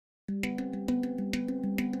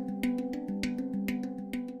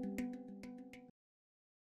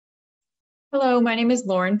Hello, my name is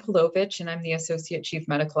Lauren Powlovich, and I'm the Associate Chief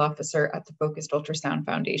Medical Officer at the Focused Ultrasound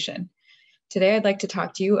Foundation. Today, I'd like to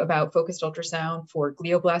talk to you about focused ultrasound for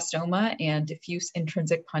glioblastoma and diffuse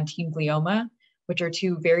intrinsic pontine glioma, which are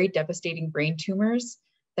two very devastating brain tumors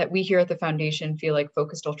that we here at the Foundation feel like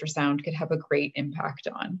focused ultrasound could have a great impact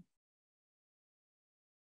on.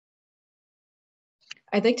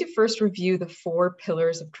 I'd like to first review the 4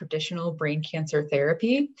 pillars of traditional brain cancer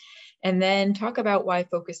therapy, and then talk about why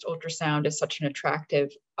focused ultrasound is such an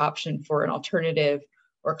attractive option for an alternative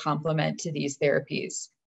or complement to these therapies.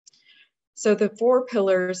 So the 4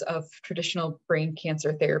 pillars of traditional brain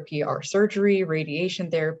cancer therapy are surgery, radiation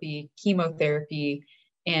therapy, chemotherapy,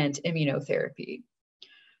 and immunotherapy.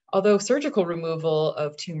 Although surgical removal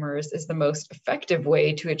of tumors is the most effective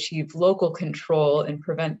way to achieve local control and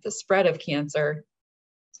prevent the spread of cancer,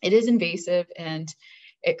 it is invasive and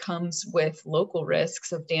it comes with local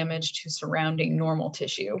risks of damage to surrounding normal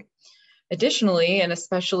tissue. Additionally, and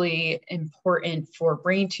especially important for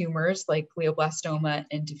brain tumors like glioblastoma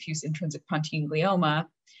and diffuse intrinsic pontine glioma,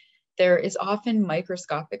 there is often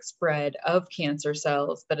microscopic spread of cancer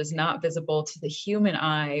cells that is not visible to the human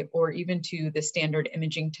eye or even to the standard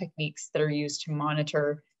imaging techniques that are used to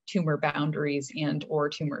monitor tumor boundaries and/or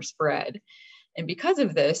tumor spread. And because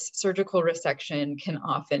of this, surgical resection can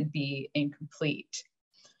often be incomplete.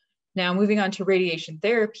 Now, moving on to radiation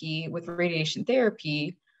therapy. With radiation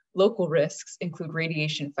therapy, local risks include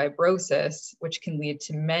radiation fibrosis, which can lead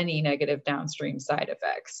to many negative downstream side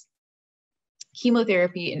effects.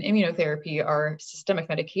 Chemotherapy and immunotherapy are systemic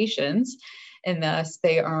medications, and thus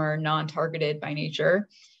they are non-targeted by nature,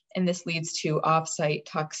 and this leads to off-site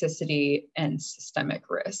toxicity and systemic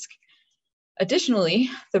risk. Additionally,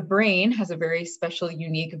 the brain has a very special,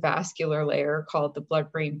 unique vascular layer called the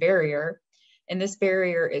blood-brain barrier. And this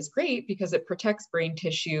barrier is great because it protects brain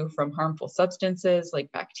tissue from harmful substances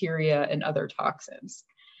like bacteria and other toxins.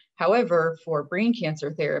 However, for brain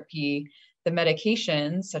cancer therapy, the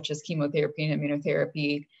medications such as chemotherapy and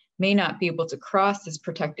immunotherapy may not be able to cross this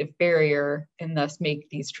protective barrier and thus make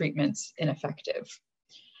these treatments ineffective.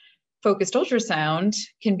 Focused ultrasound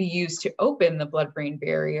can be used to open the blood-brain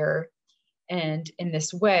barrier and in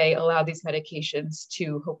this way allow these medications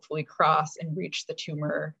to hopefully cross and reach the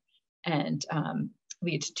tumor and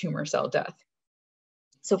lead to tumor cell death.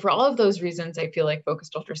 So for all of those reasons, I feel like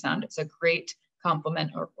focused ultrasound is a great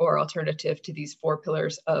complement or alternative to these 4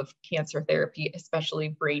 pillars of cancer therapy, especially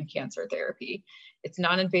brain cancer therapy. It's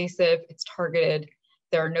non-invasive, it's targeted,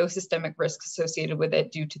 there are no systemic risks associated with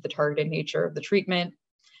it due to the targeted nature of the treatment.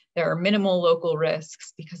 There are minimal local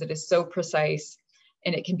risks because it is so precise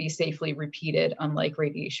and it can be safely repeated, unlike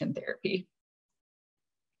radiation therapy.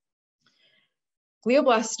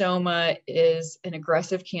 Glioblastoma is an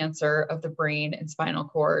aggressive cancer of the brain and spinal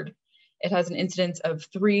cord. It has an incidence of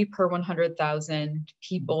 3 per 100,000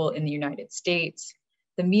 people in the United States.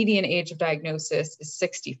 The median age of diagnosis is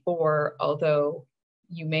 64, although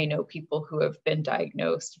you may know people who have been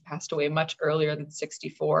diagnosed and passed away much earlier than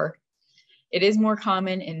 64. It is more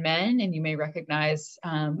common in men, and you may recognize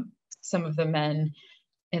some of the men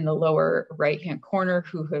in the lower right-hand corner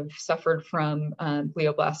who have suffered from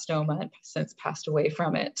glioblastoma and since passed away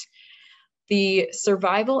from it. The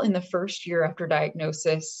survival in the first year after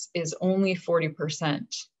diagnosis is only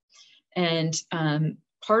 40%. And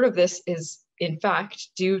part of this is, in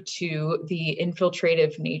fact, due to the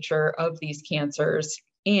infiltrative nature of these cancers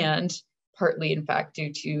and partly, in fact,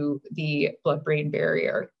 due to the blood-brain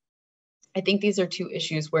barrier. I think these are 2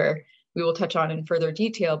 issues where we will touch on in further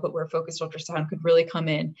detail, but where focused ultrasound could really come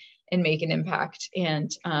in and make an impact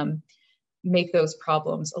and make those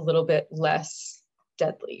problems a little bit less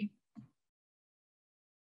deadly.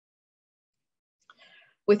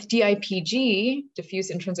 With DIPG, diffuse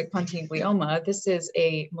intrinsic pontine glioma, this is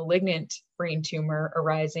a malignant brain tumor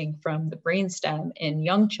arising from the brainstem in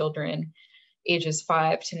young children, ages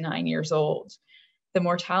 5 to 9 years old. The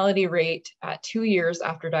mortality rate at 2 years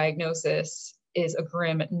after diagnosis is a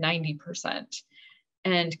grim 90%.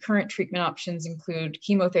 And current treatment options include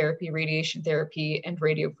chemotherapy, radiation therapy, and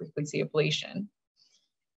radiofrequency ablation.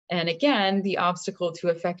 And again, the obstacle to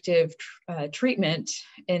effective treatment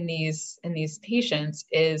in these patients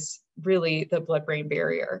is really the blood-brain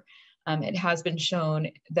barrier. It has been shown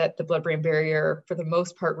that the blood-brain barrier, for the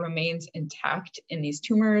most part, remains intact in these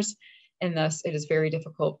tumors, and thus it is very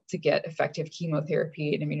difficult to get effective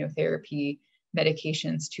chemotherapy and immunotherapy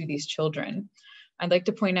medications to these children. I'd like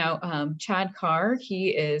to point out Chad Carr.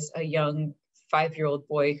 He is a young 5-year-old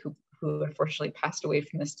boy who unfortunately passed away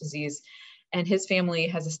from this disease, and his family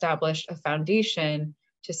has established a foundation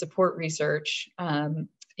to support research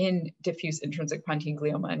in diffuse intrinsic pontine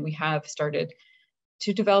glioma, and we have started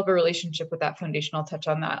develop a relationship with that foundation. I'll touch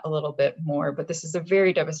on that a little bit more, but this is a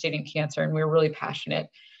very devastating cancer, and we're really passionate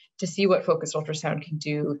to see what focused ultrasound can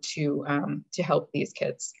do to help these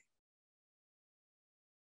kids.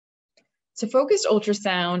 So focused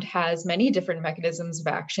ultrasound has many different mechanisms of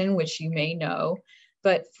action, which you may know,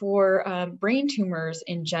 but for brain tumors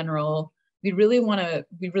in general, we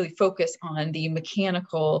really focus on the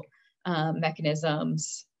mechanical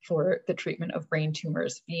mechanisms for the treatment of brain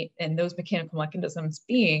tumors, and those mechanical mechanisms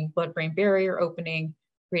being blood-brain barrier opening,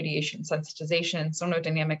 radiation sensitization,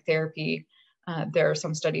 sonodynamic therapy. There are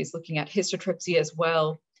some studies looking at histotripsy as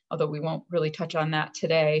well, although we won't really touch on that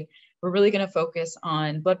today. We're really going to focus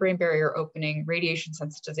on blood-brain barrier opening, radiation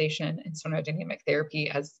sensitization, and sonodynamic therapy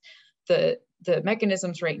as the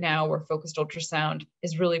mechanisms right now where focused ultrasound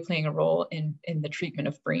is really playing a role in the treatment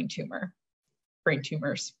of brain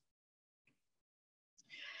tumors.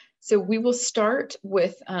 So we will start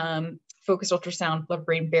with focused ultrasound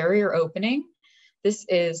blood-brain barrier opening. This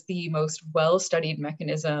is the most well-studied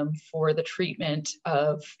mechanism for the treatment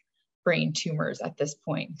of brain tumors at this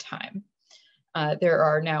point in time. There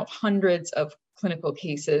are now hundreds of clinical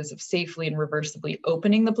cases of safely and reversibly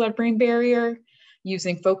opening the blood-brain barrier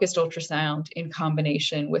using focused ultrasound in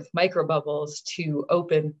combination with microbubbles to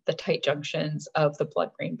open the tight junctions of the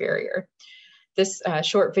blood-brain barrier. This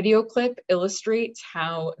short video clip illustrates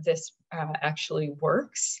how this actually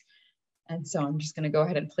works. And so I'm just going to go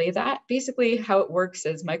ahead and play that. Basically, how it works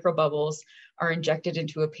is microbubbles are injected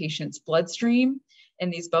into a patient's bloodstream,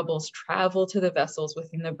 and these bubbles travel to the vessels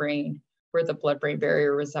within the brain where the blood-brain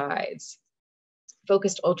barrier resides.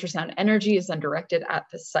 Focused ultrasound energy is then directed at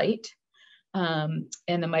the site, and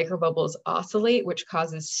the microbubbles oscillate, which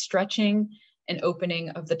causes stretching and opening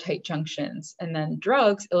of the tight junctions. And then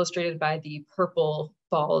drugs, illustrated by the purple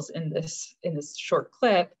balls in this short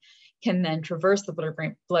clip, can then traverse the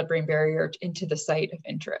blood-brain barrier into the site of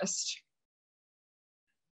interest.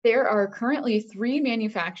 There are currently 3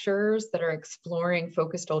 manufacturers that are exploring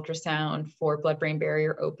focused ultrasound for blood-brain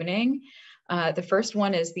barrier opening. The first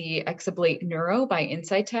one is the Exablate Neuro by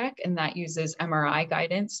Insightec, and that uses MRI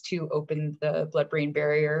guidance to open the blood-brain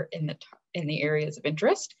barrier in the areas of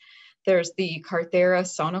interest. There's the Carthera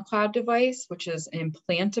SonoCloud device, which is an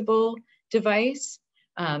implantable device,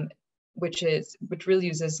 which really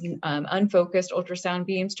uses unfocused ultrasound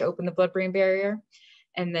beams to open the blood-brain barrier.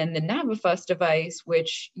 And then the Navifus device,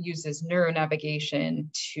 which uses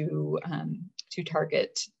neuronavigation to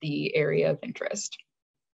target the area of interest.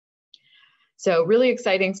 So really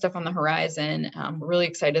exciting stuff on the horizon. We're really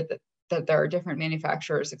excited that there are different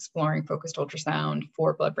manufacturers exploring focused ultrasound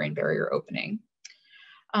for blood-brain barrier opening.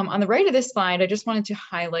 On the right of this slide, I just wanted to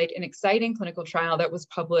highlight an exciting clinical trial that was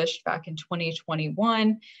published back in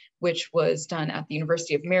 2021, which was done at the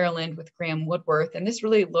University of Maryland with Graham Woodworth. And this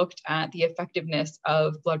really looked at the effectiveness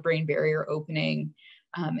of blood-brain barrier opening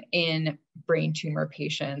in brain tumor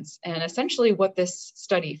patients. And essentially what this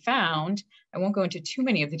study found, I won't go into too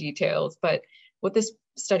many of the details, but what this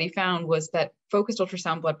study found was that focused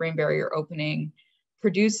ultrasound blood-brain barrier opening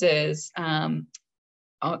produces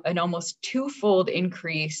an almost 2-fold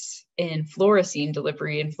increase in fluorescein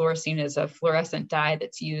delivery, and fluorescein is a fluorescent dye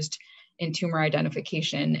that's used in tumor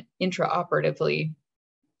identification intraoperatively.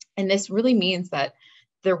 And this really means that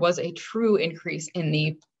there was a true increase in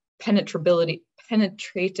the penetratability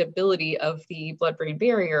of the blood-brain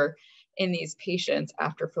barrier in these patients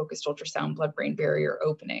after focused ultrasound blood-brain barrier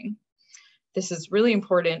opening. This is really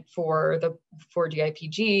important for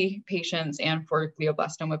DIPG patients and for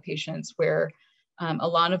glioblastoma patients where a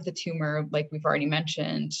lot of the tumor, like we've already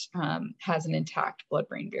mentioned, has an intact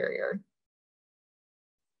blood-brain barrier.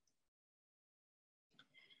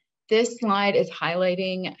 This slide is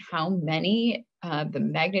highlighting how many, the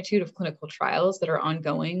magnitude of clinical trials that are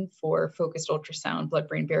ongoing for focused ultrasound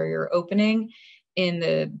blood-brain barrier opening in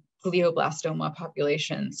the glioblastoma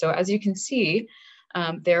population. So as you can see,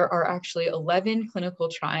 there are actually 11 clinical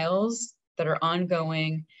trials that are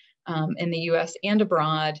ongoing in the US and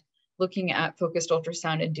abroad, looking at focused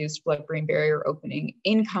ultrasound-induced blood-brain barrier opening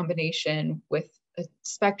in combination with a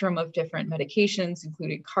spectrum of different medications,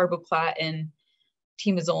 including carboplatin,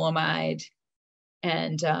 temozolomide,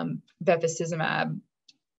 and bevacizumab,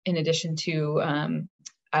 in addition to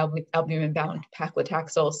albumin-bound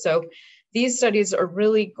paclitaxel. So these studies are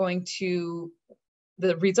really going to,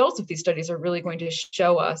 the results of these studies are really going to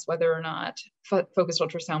show us whether or not focused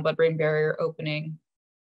ultrasound blood-brain barrier opening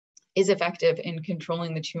is effective in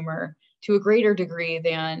controlling the tumor to a greater degree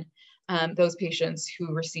than those patients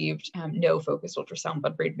who received no focused ultrasound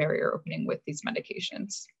blood-brain barrier opening with these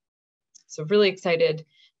medications. So really excited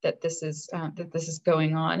that this is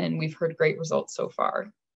going on, and we've heard great results so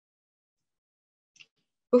far.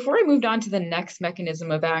 Before I moved on to the next mechanism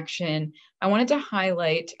of action, I wanted to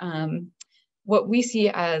highlight what we see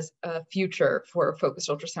as a future for focused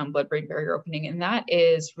ultrasound blood-brain barrier opening, and that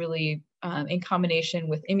is really in combination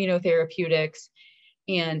with immunotherapeutics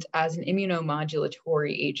and as an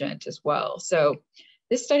immunomodulatory agent as well. So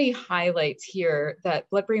this study highlights here that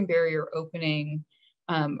blood-brain barrier opening,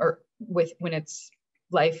 when it's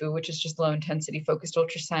LIFU, which is just low intensity focused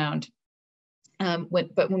ultrasound,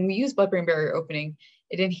 but when we use blood-brain barrier opening,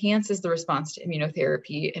 it enhances the response to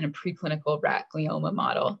immunotherapy in a preclinical rat glioma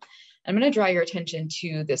model. I'm going to draw your attention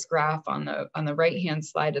to this graph on the right-hand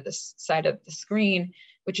side of the screen,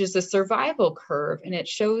 which is the survival curve, and it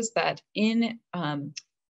shows that in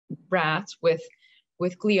rats with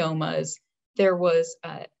gliomas, there was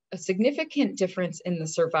a significant difference in the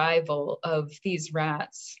survival of these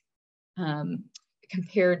rats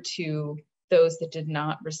compared to those that did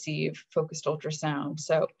not receive focused ultrasound.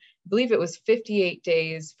 So I believe it was 58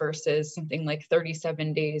 days versus something like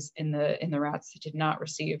 37 days in the rats that did not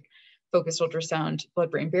receive focused ultrasound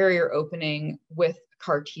blood-brain barrier opening with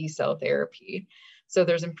CAR T cell therapy. So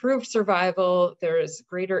there's improved survival, there's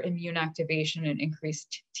greater immune activation and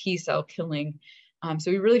increased T cell killing.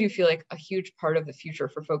 So we really do feel like a huge part of the future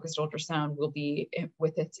for focused ultrasound will be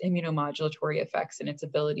with its immunomodulatory effects and its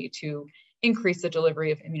ability to increase the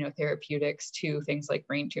delivery of immunotherapeutics to things like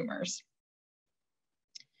brain tumors.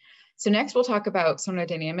 So next we'll talk about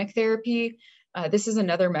sonodynamic therapy. This is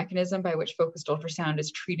another mechanism by which focused ultrasound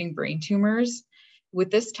is treating brain tumors. With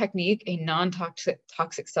this technique, a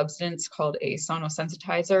non-toxic substance called a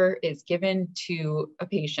sonosensitizer is given to a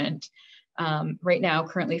patient. Right now,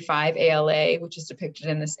 currently 5-ALA, which is depicted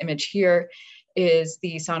in this image here, is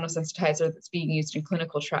the sonosensitizer that's being used in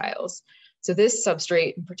clinical trials. So this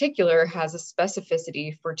substrate in particular has a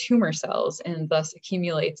specificity for tumor cells and thus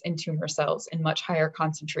accumulates in tumor cells in much higher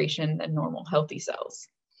concentration than normal healthy cells.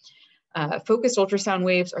 Focused ultrasound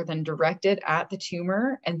waves are then directed at the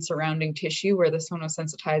tumor and surrounding tissue where the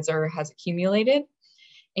sonosensitizer has accumulated.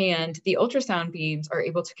 And the ultrasound beams are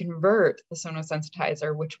able to convert the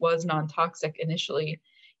sonosensitizer, which was non-toxic initially,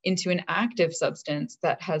 into an active substance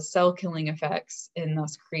that has cell-killing effects and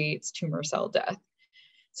thus creates tumor cell death.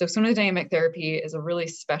 So sonodynamic therapy is a really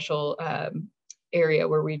special area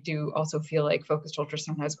where we do also feel like focused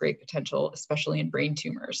ultrasound has great potential, especially in brain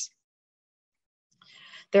tumors.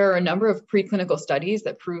 There are a number of preclinical studies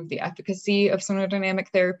that prove the efficacy of sonodynamic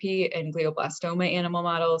therapy in glioblastoma animal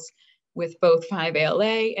models with both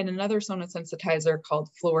 5-ALA and another sonosensitizer called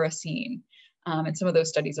fluorescein. And some of those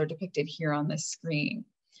studies are depicted here on this screen.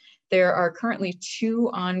 There are currently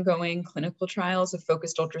 2 ongoing clinical trials of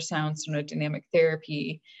focused ultrasound sonodynamic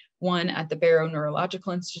therapy, one at the Barrow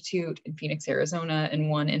Neurological Institute in Phoenix, Arizona, and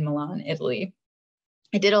one in Milan, Italy.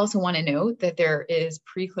 I did also want to note that there is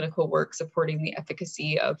preclinical work supporting the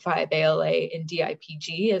efficacy of 5-ALA in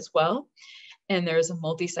DIPG as well. And there's a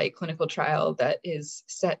multi-site clinical trial that is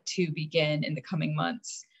set to begin in the coming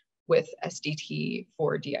months with SDT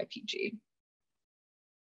for DIPG.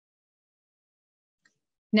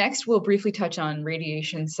 Next, we'll briefly touch on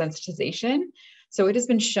radiation sensitization. So it has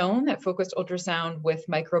been shown that focused ultrasound with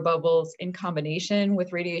microbubbles in combination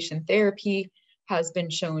with radiation therapy has been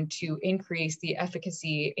shown to increase the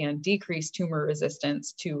efficacy and decrease tumor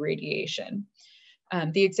resistance to radiation.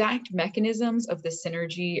 The exact mechanisms of this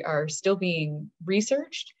synergy are still being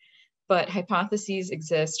researched, but hypotheses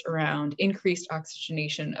exist around increased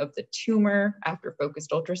oxygenation of the tumor after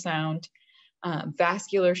focused ultrasound,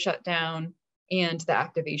 vascular shutdown, and the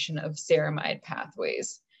activation of ceramide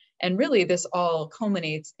pathways. And really, this all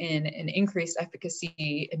culminates in an increased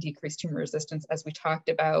efficacy and decreased tumor resistance, as we talked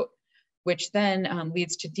about, which then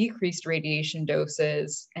leads to decreased radiation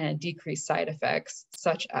doses and decreased side effects,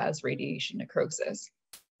 such as radiation necrosis.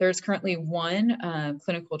 There's currently one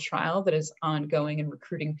clinical trial that is ongoing and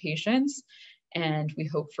recruiting patients, and we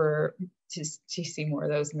hope to see more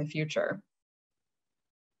of those in the future.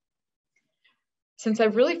 Since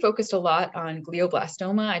I've really focused a lot on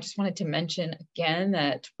glioblastoma, I just wanted to mention again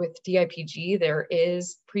that with DIPG, there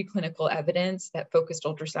is preclinical evidence that focused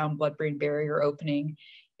ultrasound blood-brain barrier opening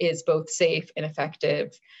is both safe and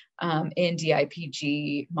effective in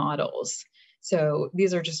DIPG models. So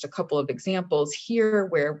these are just a couple of examples here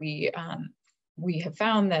where we have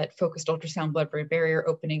found that focused ultrasound blood-brain barrier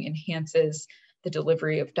opening enhances the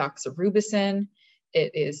delivery of doxorubicin.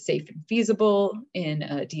 It is safe and feasible in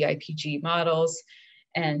DIPG models.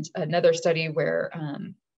 And another study where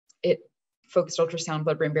focused ultrasound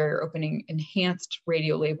blood-brain barrier opening enhanced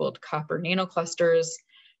radiolabeled copper nanoclusters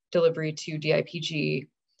delivery to DIPG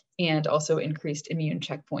and also increased immune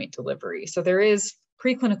checkpoint delivery. So there is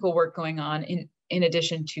preclinical work going on in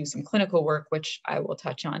addition to some clinical work, which I will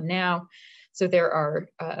touch on now. So there are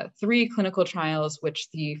 3 clinical trials which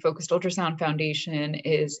the Focused Ultrasound Foundation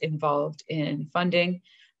is involved in funding.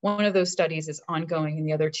 One of those studies is ongoing and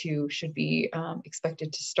the other 2 should be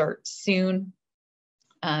expected to start soon.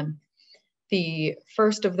 The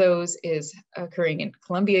first of those is occurring in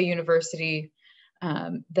Columbia University.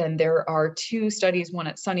 Then there are 2 studies, one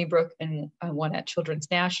at Sunnybrook and one at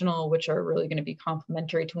Children's National, which are really going to be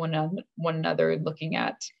complementary to one another, looking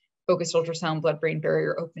at focused ultrasound blood-brain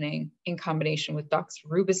barrier opening in combination with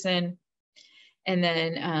doxorubicin. And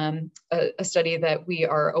then a study that we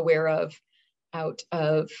are aware of out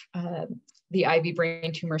of the Ivy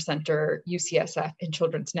Brain Tumor Center, UCSF, and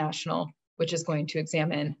Children's National, which is going to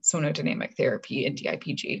examine sonodynamic therapy in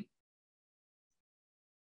DIPG.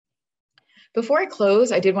 Before I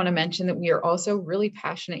close, I did want to mention that we are also really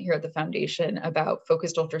passionate here at the Foundation about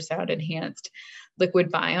focused ultrasound enhanced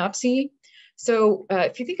liquid biopsy. So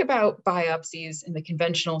if you think about biopsies in the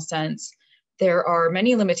conventional sense, there are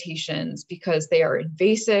many limitations because they are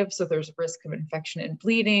invasive, so there's a risk of infection and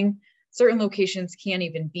bleeding. Certain locations can't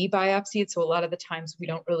even be biopsied, so a lot of the times we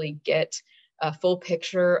don't really get a full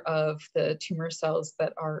picture of the tumor cells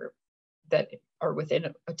that are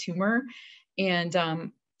within a tumor.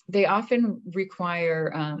 And they often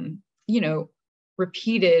require,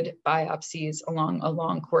 repeated biopsies along a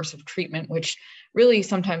long course of treatment, which really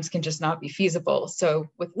sometimes can just not be feasible. So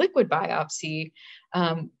with liquid biopsy,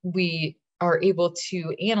 we are able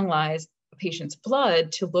to analyze a patient's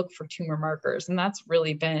blood to look for tumor markers. And that's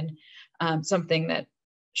really been something that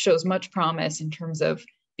shows much promise in terms of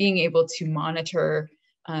being able to monitor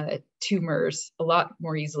tumors a lot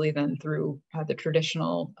more easily than through the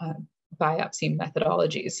traditional biopsy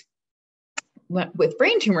methodologies. With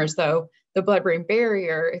brain tumors, though, the blood-brain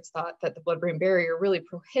barrier, it's thought that the blood-brain barrier really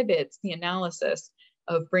prohibits the analysis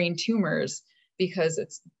of brain tumors because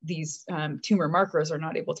these tumor markers are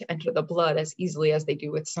not able to enter the blood as easily as they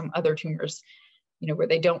do with some other tumors, where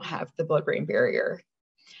they don't have the blood-brain barrier.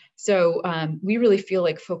 So we really feel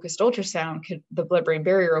like focused ultrasound, the blood-brain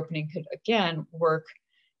barrier opening could, again, work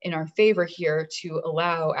in our favor here to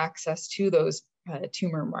allow access to those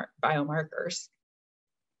tumor biomarkers.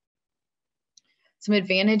 Some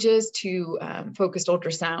advantages to focused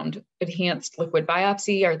ultrasound enhanced liquid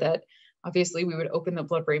biopsy are that obviously we would open the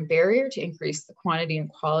blood-brain barrier to increase the quantity and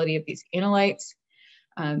quality of these analytes.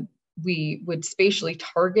 We would spatially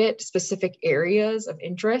target specific areas of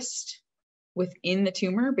interest within the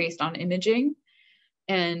tumor based on imaging.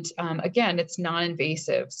 And again, it's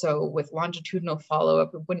non-invasive. So with longitudinal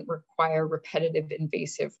follow-up, it wouldn't require repetitive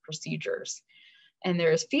invasive procedures. And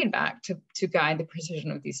there is feedback to guide the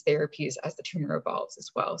precision of these therapies as the tumor evolves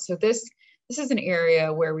as well. So this is an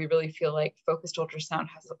area where we really feel like focused ultrasound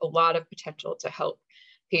has a lot of potential to help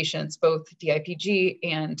patients, both DIPG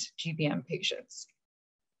and GBM patients.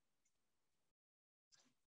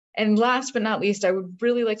 And last but not least, I would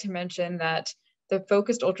really like to mention that the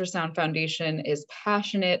Focused Ultrasound Foundation is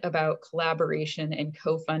passionate about collaboration and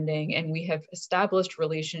co-funding, and we have established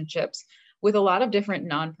relationships with a lot of different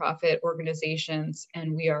nonprofit organizations,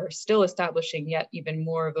 and we are still establishing yet even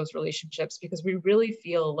more of those relationships because we really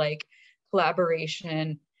feel like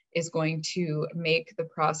collaboration is going to make the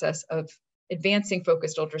process of advancing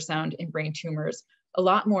focused ultrasound in brain tumors a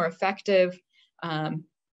lot more effective and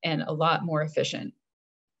a lot more efficient.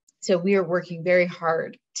 So we are working very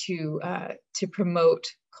hard to promote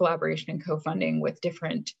collaboration and co-funding with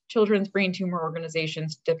different children's brain tumor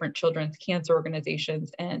organizations, different children's cancer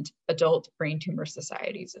organizations, and adult brain tumor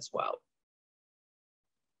societies as well.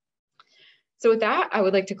 So with that, I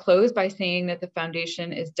would like to close by saying that the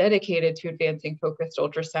Foundation is dedicated to advancing focused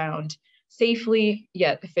ultrasound safely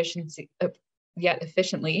yet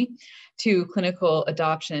efficiently to clinical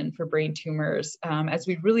adoption for brain tumors, as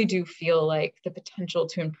we really do feel like the potential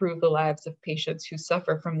to improve the lives of patients who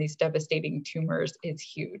suffer from these devastating tumors is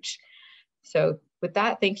huge. So with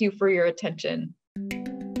that, thank you for your attention.